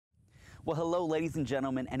Well, hello, ladies and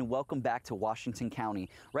gentlemen, and welcome back to Washington County.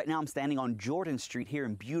 Right now, I'm standing on Jordan Street here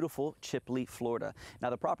in beautiful Chipley, Florida.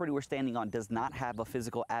 Now, the property we're standing on does not have a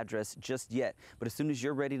physical address just yet, but as soon as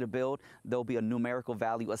you're ready to build, there'll be a numerical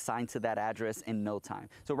value assigned to that address in no time.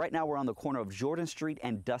 So right now, we're on the corner of Jordan Street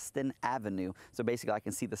and Dustin Avenue. So basically, I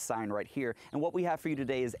can see the sign right here. And what we have for you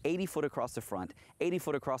today is 80 foot across the front, 80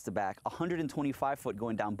 foot across the back, 125 foot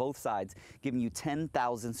going down both sides, giving you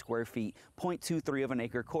 10,000 square feet, 0.23 of an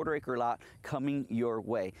acre, quarter acre lot coming your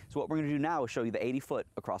way. So what we're going to do now is show you the 80 foot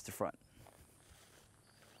across the front.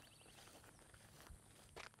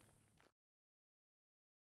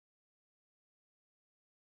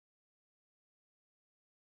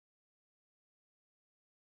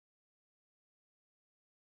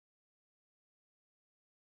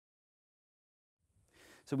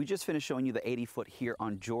 So we just finished showing you the 80 foot here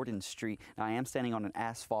on Jordan Street. Now I am standing on an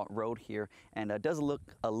asphalt road here, and it does look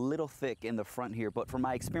a little thick in the front here, but from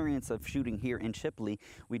my experience of shooting here in Chipley,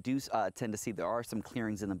 we do tend to see there are some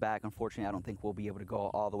clearings in the back. Unfortunately, I don't think we'll be able to go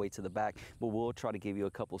all the way to the back, but we'll try to give you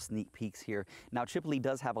a couple sneak peeks here. Now Chipley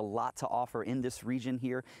does have a lot to offer in this region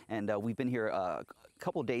here, and we've been here a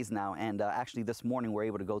couple days now, and actually this morning we're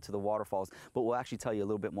able to go to the waterfalls, but we'll actually tell you a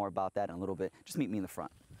little bit more about that in a little bit. Just meet me in the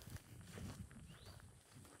front.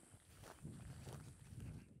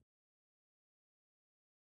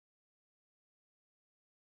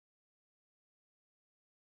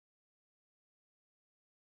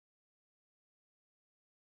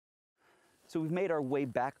 So we've made our way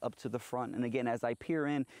back up to the front, and again, as I peer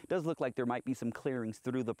in, it does look like there might be some clearings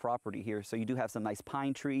through the property here. So you do have some nice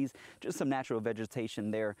pine trees, just some natural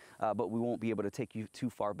vegetation there, but we won't be able to take you too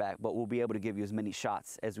far back, but we'll be able to give you as many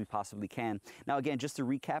shots as we possibly can. Now again, just to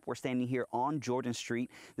recap, we're standing here on Jordan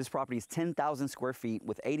Street. This property is 10,000 square feet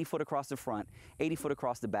with 80 foot across the front, 80 foot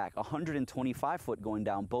across the back, 125 foot going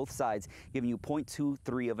down both sides, giving you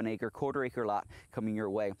 0.23 of an acre, quarter acre lot coming your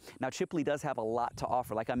way. Now Chipley does have a lot to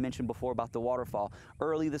offer. Like I mentioned before about the waterfall.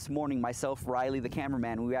 Early this morning, myself, Riley, the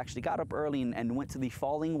cameraman, we actually got up early and went to the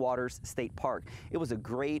Falling Waters State Park. It was a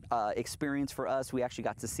great experience for us. We actually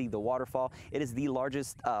got to see the waterfall. It is the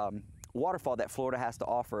largest waterfall that Florida has to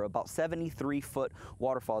offer, about 73-foot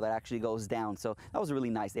waterfall that actually goes down. So that was really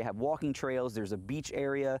nice. They have walking trails, there's a beach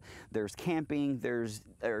area, there's camping, there's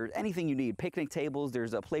anything you need, picnic tables,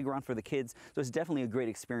 there's a playground for the kids. So it's definitely a great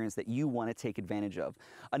experience that you want to take advantage of.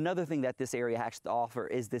 Another thing that this area has to offer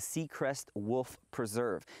is the Seacrest Wolf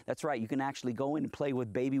Preserve. That's right, you can actually go in and play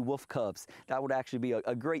with baby wolf cubs. That would actually be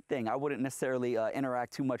a great thing. I wouldn't necessarily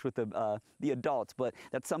interact too much with the adults, but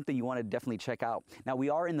that's something you want to definitely check out. Now we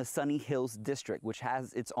are in the Sunny Hills District, which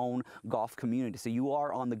has its own golf community. So you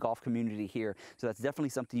are on the golf community here. So that's definitely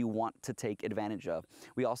something you want to take advantage of.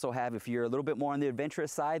 We also have, if you're a little bit more on the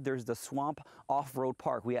adventurous side, there's the Swamp Off-Road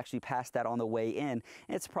Park. We actually passed that on the way in, and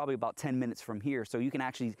it's probably about 10 minutes from here. So you can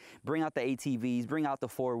actually bring out the ATVs, bring out the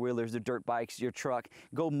four-wheelers, the dirt bikes, your truck,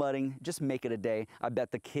 go mudding, just make it a day. I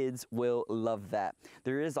bet the kids will love that.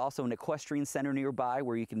 There is also an equestrian center nearby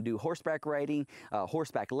where you can do horseback riding,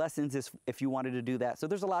 horseback lessons if you wanted to do that. So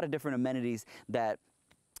there's a lot of different amenities that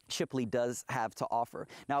Chipley does have to offer.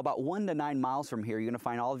 Now about 1 to 9 miles from here, you're going to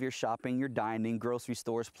find all of your shopping, your dining, grocery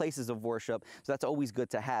stores, places of worship. So that's always good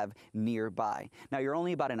to have nearby. Now you're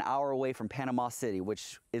only about an hour away from Panama City,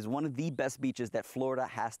 which is one of the best beaches that Florida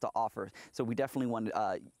has to offer. So we definitely want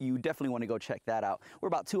you definitely want to go check that out. We're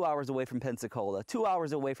about 2 hours away from Pensacola, 2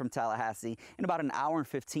 hours away from Tallahassee, and about an hour and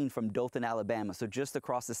 15 from Dothan, Alabama. So just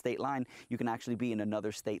across the state line, you can actually be in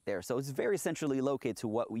another state there. So it's very centrally located to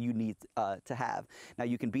what you need to have. Now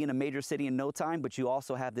you can be in a major city in no time, but you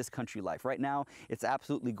also have this country life. Right now, it's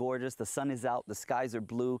absolutely gorgeous. The sun is out, the skies are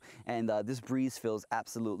blue, and this breeze feels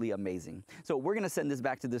absolutely amazing. So we're going to send this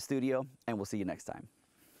back to the studio, and we'll see you next time.